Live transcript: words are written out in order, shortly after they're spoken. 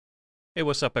Hey,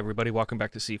 what's up, everybody? Welcome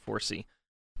back to C4C.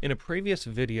 In a previous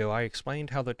video, I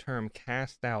explained how the term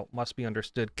cast out must be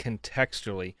understood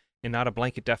contextually and not a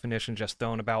blanket definition just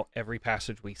thrown about every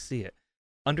passage we see it.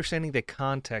 Understanding the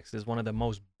context is one of the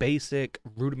most basic,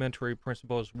 rudimentary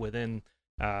principles within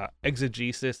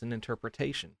exegesis and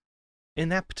interpretation. In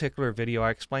that particular video,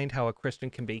 I explained how a Christian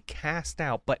can be cast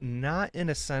out, but not in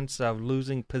a sense of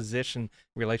losing position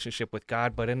relationship with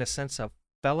God, but in a sense of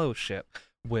fellowship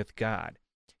with God.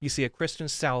 You see, a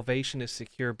Christian's salvation is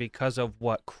secure because of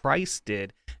what Christ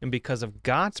did and because of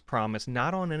God's promise,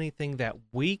 not on anything that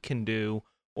we can do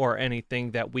or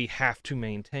anything that we have to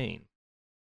maintain.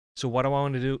 So what I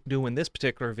want to do in this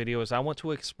particular video is I want to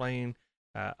explain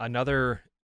another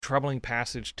troubling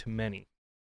passage to many.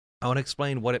 I want to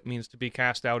explain what it means to be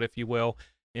cast out, if you will,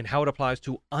 and how it applies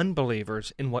to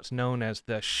unbelievers in what's known as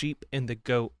the sheep and the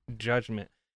goat judgment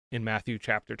in Matthew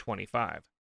chapter 25.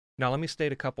 Now, let me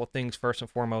state a couple of things first and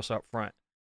foremost up front.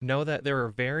 Know that there are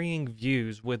varying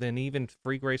views within even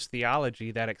free grace theology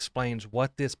that explains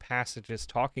what this passage is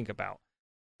talking about.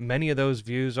 Many of those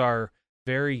views are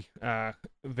very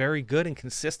good and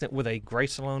consistent with a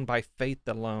grace alone by faith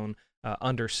alone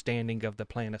understanding of the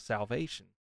plan of salvation.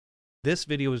 This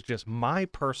video is just my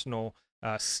personal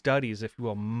studies, if you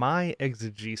will, my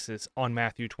exegesis on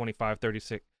Matthew 25,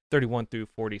 31 through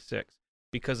 46,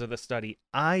 because of the study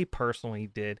I personally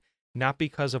did, not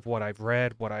because of what I've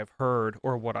read, what I've heard,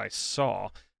 or what I saw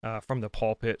from the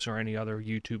pulpits or any other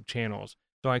YouTube channels.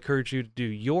 So I encourage you to do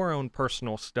your own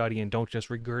personal study and don't just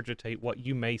regurgitate what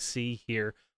you may see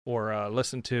here or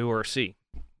listen to or see.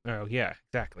 Oh, yeah,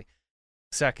 exactly.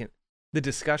 Second, the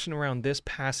discussion around this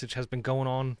passage has been going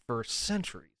on for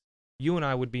centuries. You and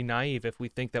I would be naive if we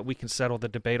think that we can settle the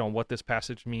debate on what this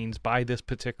passage means by this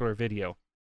particular video.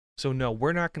 So no,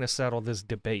 we're not going to settle this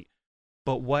debate.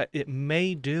 But what it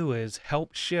may do is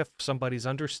help shift somebody's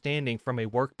understanding from a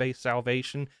work-based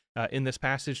salvation in this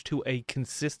passage to a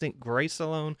consistent grace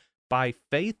alone, by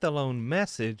faith alone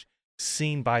message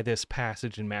seen by this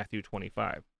passage in Matthew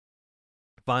 25.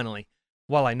 Finally,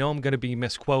 while I know I'm going to be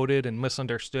misquoted and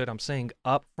misunderstood, I'm saying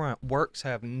up front, works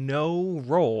have no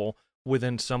role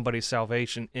within somebody's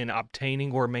salvation in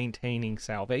obtaining or maintaining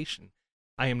salvation.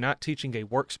 I am not teaching a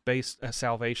works-based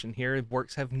salvation here.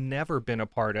 Works have never been a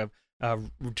part of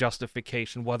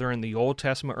justification, whether in the Old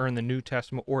Testament or in the New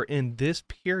Testament or in this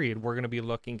period we're going to be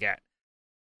looking at.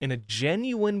 And a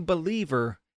genuine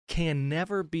believer can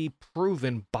never be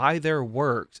proven by their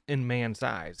works in man's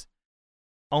eyes.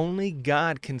 Only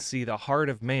God can see the heart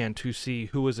of man to see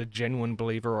who is a genuine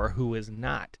believer or who is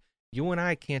not. You and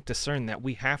I can't discern that.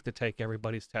 We have to take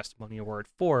everybody's testimony a word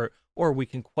for it, or we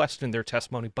can question their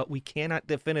testimony, but we cannot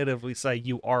definitively say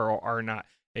you are or are not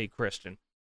a Christian.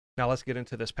 Now let's get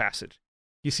into this passage.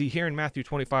 You see here in Matthew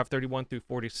 25, 31 through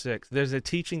 46, there's a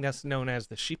teaching that's known as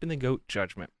the sheep and the goat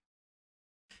judgment.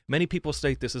 Many people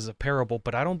state this is a parable,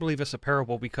 but I don't believe it's a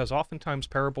parable because oftentimes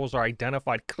parables are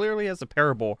identified clearly as a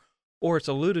parable, or it's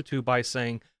alluded to by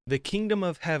saying, the kingdom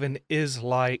of heaven is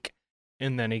like,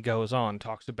 and then he goes on,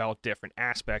 talks about different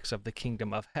aspects of the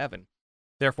kingdom of heaven.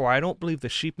 Therefore, I don't believe the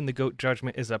sheep and the goat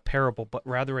judgment is a parable, but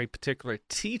rather a particular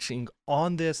teaching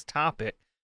on this topic,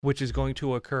 which is going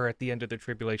to occur at the end of the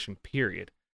tribulation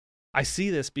period. I see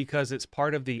this because it's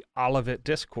part of the Olivet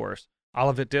Discourse.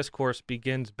 Olivet Discourse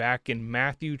begins back in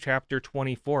Matthew chapter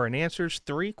 24 and answers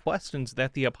three questions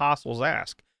that the apostles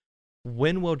ask.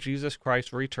 When will Jesus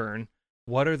Christ return?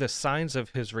 What are the signs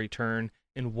of his return?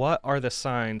 And what are the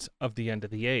signs of the end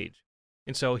of the age?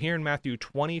 And so here in Matthew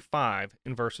 25,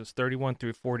 in verses 31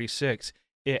 through 46,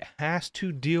 it has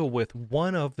to deal with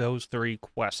one of those three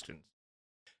questions.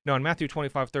 Now in Matthew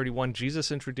 25:31,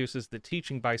 Jesus introduces the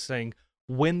teaching by saying,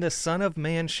 when the Son of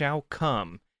Man shall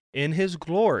come in his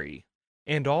glory,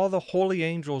 and all the holy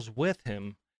angels with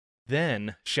him,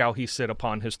 then shall he sit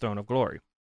upon his throne of glory.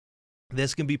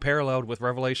 This can be paralleled with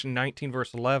Revelation 19,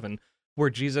 verse 11,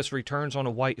 where Jesus returns on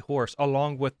a white horse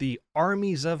along with the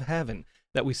armies of heaven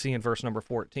that we see in verse number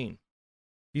 14.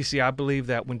 You see, I believe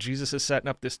that when Jesus is setting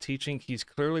up this teaching, he's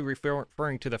clearly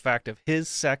referring to the fact of his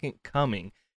second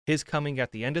coming, his coming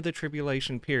at the end of the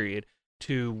tribulation period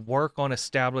to work on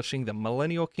establishing the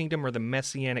millennial kingdom or the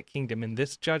messianic kingdom in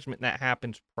this judgment that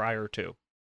happens prior to.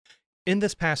 In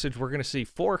this passage, we're going to see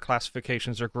four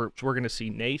classifications or groups. We're going to see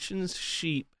nations,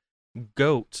 sheep,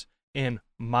 goats, and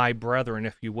my brethren,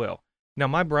 if you will. Now,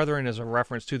 my brethren is a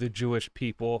reference to the Jewish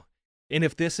people. And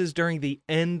if this is during the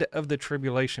end of the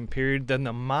tribulation period, then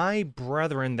the my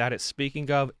brethren that it's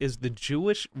speaking of is the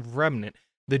Jewish remnant,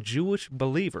 the Jewish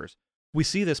believers. We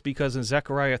see this because in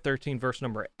Zechariah 13, verse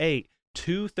number 8,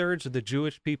 2/3 of the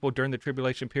Jewish people during the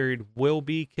tribulation period will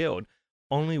be killed.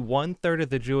 only 1/3 of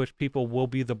the Jewish people will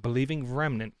be the believing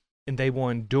remnant, and they will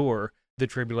endure the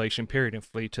tribulation period and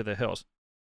flee to the hills.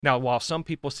 Now, while some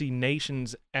people see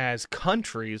nations as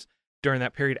countries during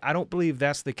that period, I don't believe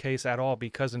that's the case at all,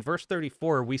 because in verse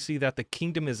 34, we see that the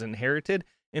kingdom is inherited,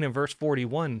 and in verse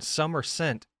 41, some are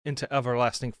sent into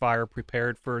everlasting fire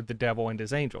prepared for the devil and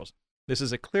his angels. This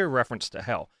is a clear reference to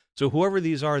hell. So whoever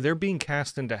these are, they're being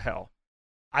cast into hell.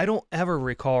 I don't ever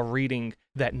recall reading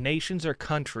that nations or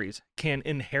countries can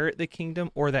inherit the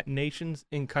kingdom, or that nations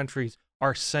and countries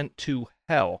are sent to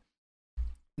hell.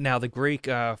 Now, the Greek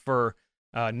for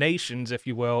nations, if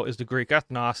you will, is the Greek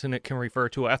ethnos, and it can refer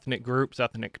to ethnic groups,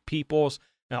 ethnic peoples.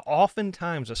 Now,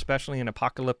 oftentimes, especially in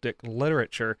apocalyptic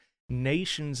literature,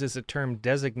 nations is a term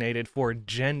designated for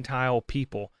Gentile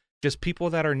people, just people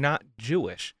that are not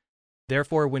Jewish.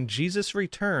 Therefore, when Jesus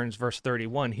returns, verse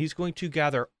 31, he's going to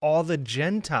gather all the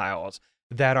Gentiles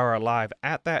that are alive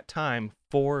at that time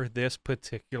for this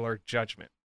particular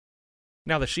judgment.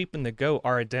 Now, the sheep and the goat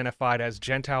are identified as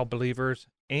Gentile believers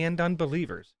and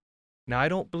unbelievers. Now, I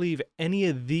don't believe any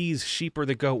of these sheep or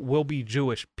the goat will be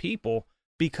Jewish people,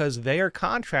 because they are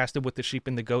contrasted with the sheep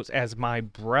and the goats as my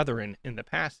brethren in the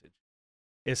passage.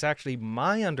 It's actually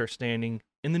my understanding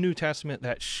in the New Testament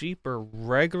that sheep are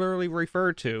regularly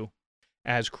referred to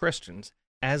as Christians,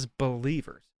 as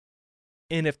believers.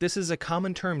 And if this is a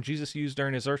common term Jesus used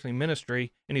during his earthly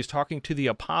ministry, and he's talking to the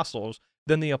apostles,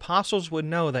 then the apostles would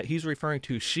know that he's referring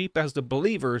to sheep as the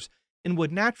believers, and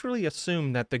would naturally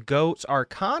assume that the goats are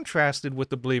contrasted with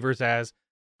the believers as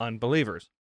unbelievers.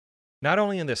 Not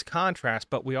only in this contrast,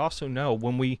 but we also know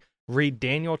when we read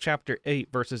Daniel chapter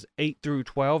 8, verses 8 through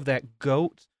 12, that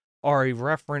goats are a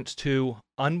reference to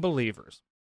unbelievers.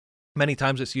 Many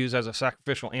times it's used as a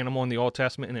sacrificial animal in the Old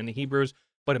Testament and in the Hebrews,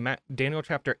 but in Daniel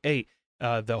chapter 8,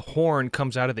 the horn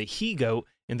comes out of the he-goat,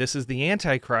 and this is the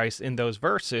Antichrist in those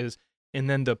verses, and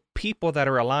then the people that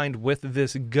are aligned with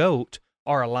this goat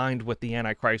are aligned with the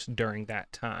Antichrist during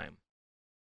that time.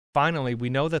 Finally, we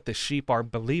know that the sheep are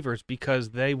believers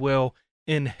because they will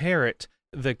inherit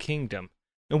the kingdom.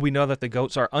 And we know that the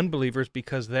goats are unbelievers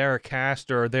because they are cast,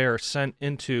 or they are sent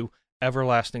into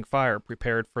everlasting fire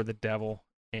prepared for the devil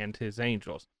and his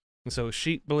angels. And so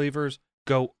sheep believers,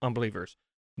 goat unbelievers.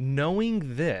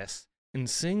 Knowing this and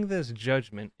seeing this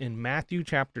judgment in Matthew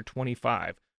chapter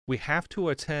 25, we have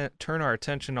to turn our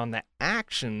attention on the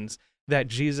actions that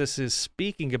Jesus is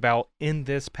speaking about in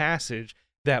this passage,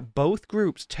 that both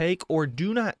groups take or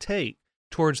do not take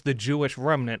towards the Jewish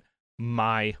remnant,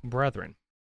 my brethren.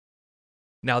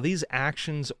 Now, these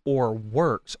actions or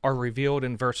works are revealed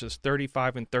in verses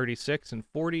 35 and 36 and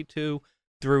 42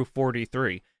 through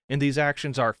 43. And these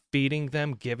actions are feeding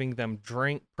them, giving them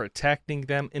drink, protecting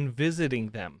them, and visiting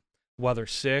them, whether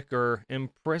sick or in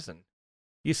prison.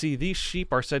 You see, these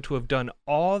sheep are said to have done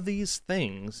all these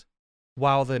things,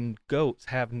 while the goats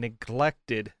have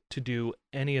neglected to do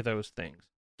any of those things.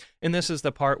 And this is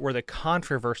the part where the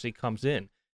controversy comes in,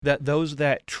 that those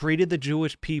that treated the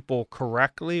Jewish people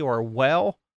correctly or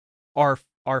well are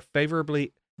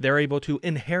favorably, they're able to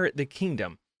inherit the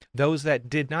kingdom. Those that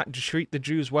did not treat the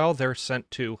Jews well, they're sent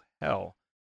to hell.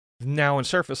 Now, on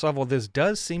surface level, this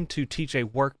does seem to teach a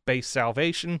work-based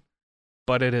salvation,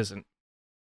 but it isn't.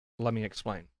 Let me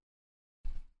explain.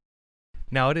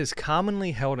 Now, it is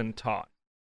commonly held and taught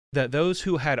that those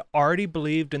who had already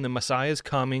believed in the Messiah's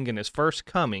coming and his first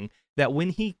coming, that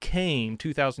when he came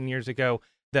 2,000 years ago,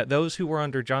 that those who were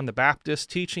under John the Baptist's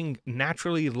teaching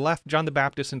naturally left John the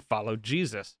Baptist and followed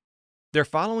Jesus. Their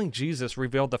following Jesus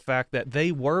revealed the fact that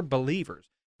they were believers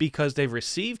because they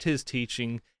received his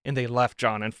teaching and they left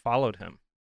John and followed him.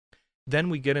 Then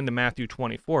we get into Matthew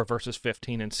 24, verses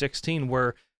 15 and 16,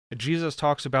 where Jesus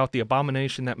talks about the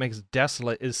abomination that makes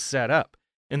desolate is set up,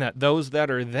 and that those that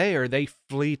are there, they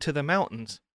flee to the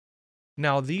mountains.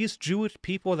 Now, these Jewish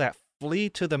people that flee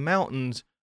to the mountains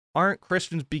aren't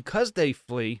Christians because they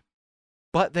flee,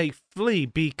 but they flee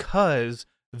because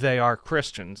they are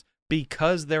Christians,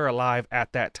 because they're alive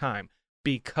at that time,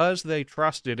 because they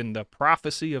trusted in the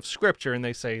prophecy of Scripture, and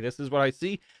they say, this is what I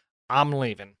see, I'm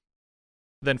leaving.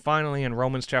 Then finally in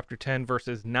Romans chapter 10,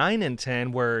 verses 9 and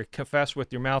 10, where confess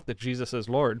with your mouth that Jesus is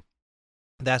Lord,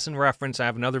 that's in reference, I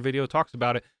have another video that talks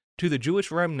about it, to the Jewish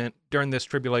remnant during this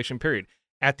tribulation period.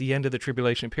 At the end of the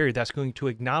tribulation period, that's going to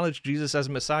acknowledge Jesus as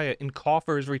Messiah and call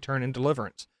for his return and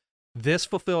deliverance. This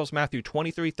fulfills Matthew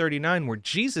 23:39, where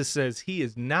Jesus says he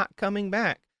is not coming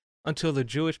back until the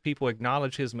Jewish people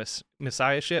acknowledge his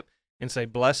messiahship and say,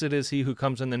 blessed is he who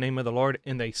comes in the name of the Lord,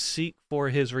 and they seek for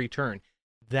his return.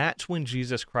 That's when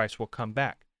Jesus Christ will come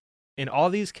back. In all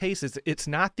these cases, it's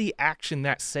not the action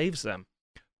that saves them,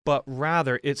 but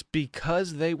rather it's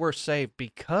because they were saved,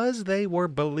 because they were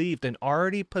believed and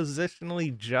already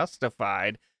positionally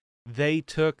justified, they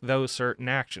took those certain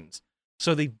actions.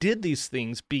 So they did these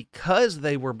things because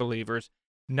they were believers,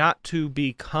 not to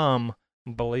become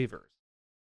believers.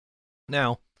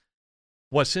 Now,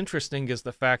 what's interesting is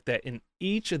the fact that in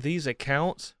each of these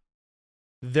accounts,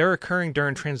 they're occurring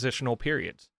during transitional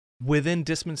periods within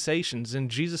dispensations. In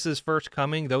Jesus' first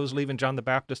coming, those leaving John the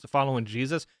Baptist to follow in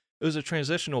Jesus, it was a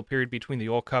transitional period between the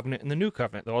Old Covenant and the New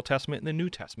Covenant, the Old Testament and the New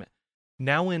Testament.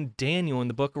 Now in Daniel, in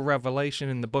the book of Revelation,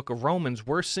 in the book of Romans,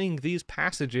 we're seeing these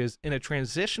passages in a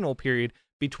transitional period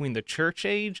between the church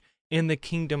age and the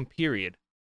kingdom period.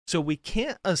 So we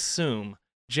can't assume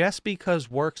just because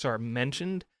works are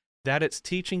mentioned that it's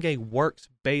teaching a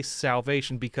works-based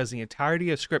salvation, because the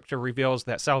entirety of Scripture reveals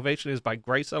that salvation is by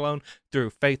grace alone, through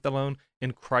faith alone,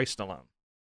 in Christ alone.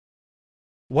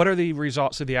 What are the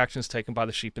results of the actions taken by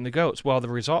the sheep and the goats? Well, the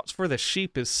results for the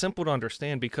sheep is simple to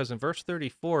understand, because in verse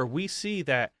 34, we see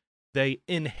that they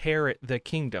inherit the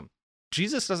kingdom.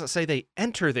 Jesus doesn't say they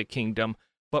enter the kingdom,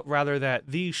 but rather that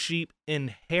these sheep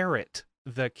inherit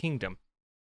the kingdom.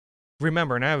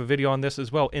 Remember, and I have a video on this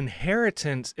as well,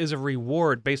 inheritance is a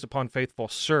reward based upon faithful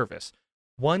service.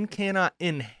 One cannot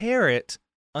inherit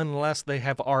unless they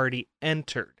have already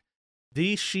entered.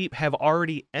 These sheep have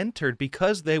already entered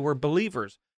because they were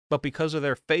believers, but because of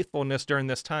their faithfulness during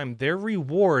this time, their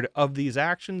reward of these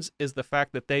actions is the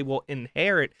fact that they will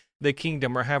inherit the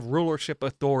kingdom or have rulership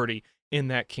authority in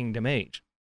that kingdom age.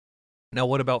 Now,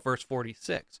 what about verse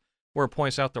 46, where it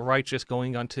points out the righteous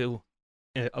going unto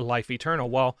a life eternal?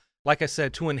 Well, like I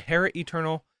said, to inherit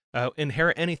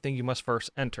anything, you must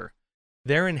first enter.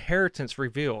 Their inheritance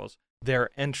reveals their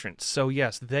entrance. So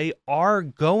yes, they are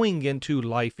going into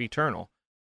life eternal,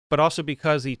 but also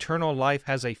because eternal life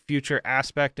has a future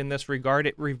aspect in this regard,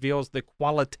 it reveals the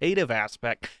qualitative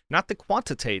aspect, not the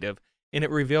quantitative, and it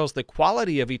reveals the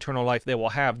quality of eternal life they will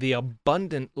have, the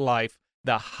abundant life,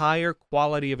 the higher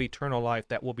quality of eternal life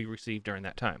that will be received during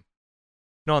that time.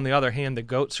 Now, on the other hand, the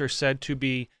goats are said to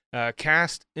be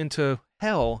cast into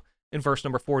hell in verse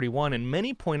number 41, and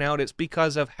many point out it's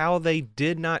because of how they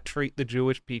did not treat the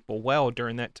Jewish people well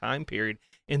during that time period,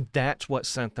 and that's what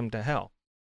sent them to hell.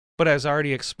 But as I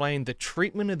already explained, the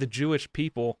treatment of the Jewish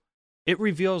people, it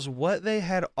reveals what they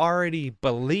had already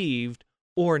believed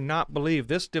or not believed.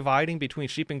 This dividing between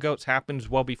sheep and goats happens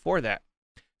well before that.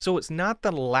 So it's not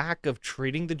the lack of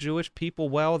treating the Jewish people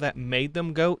well that made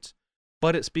them goats,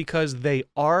 but it's because they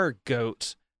are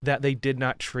goats that they did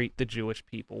not treat the Jewish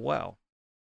people well.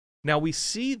 Now, we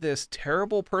see this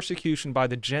terrible persecution by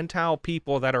the Gentile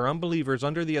people that are unbelievers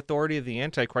under the authority of the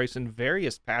Antichrist in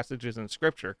various passages in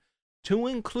Scripture, to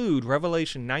include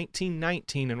Revelation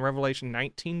 19:19 and Revelation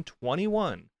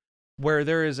 19:21, where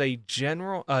there is a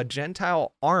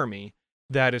Gentile army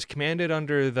that is commanded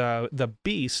under the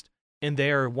beast, and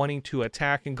they are wanting to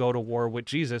attack and go to war with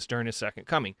Jesus during his second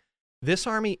coming. This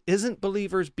army isn't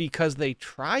believers because they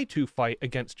try to fight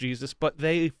against Jesus, but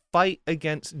they fight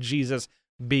against Jesus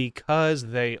because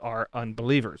they are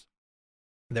unbelievers.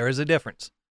 There is a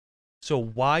difference. So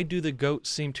why do the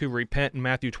goats seem to repent in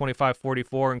Matthew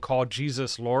 25:44 and call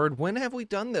Jesus Lord? When have we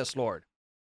done this, Lord?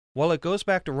 Well, it goes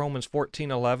back to Romans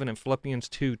 14:11 and Philippians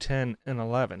 2:10 and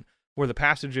 11, where the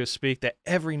passages speak that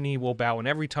every knee will bow and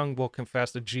every tongue will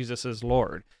confess that Jesus is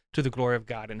Lord, to the glory of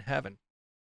God in heaven.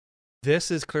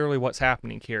 This is clearly what's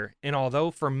happening here, and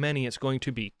although for many it's going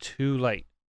to be too late,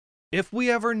 if we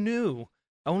ever knew,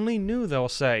 only knew, they'll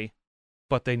say,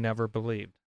 but they never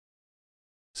believed.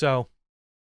 So,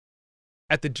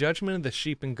 at the judgment of the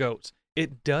sheep and goats,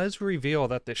 it does reveal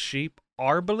that the sheep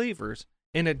are believers,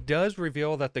 and it does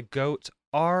reveal that the goats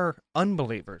are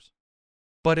unbelievers.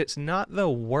 But it's not the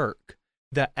work,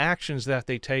 the actions that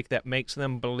they take that makes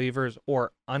them believers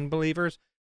or unbelievers,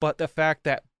 but the fact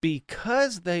that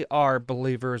because they are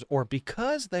believers or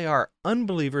because they are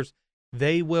unbelievers,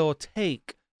 they will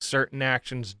take certain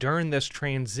actions during this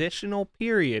transitional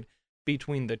period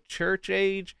between the church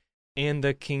age and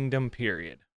the kingdom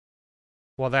period.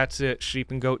 Well, that's it. Sheep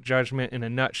and goat judgment in a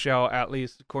nutshell, at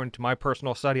least according to my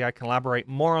personal study. I can elaborate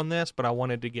more on this, but I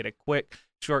wanted to get a quick,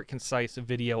 short, concise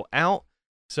video out.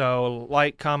 So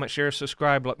like, comment, share,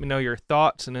 subscribe. Let me know your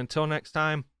thoughts. And until next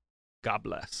time, God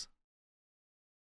bless.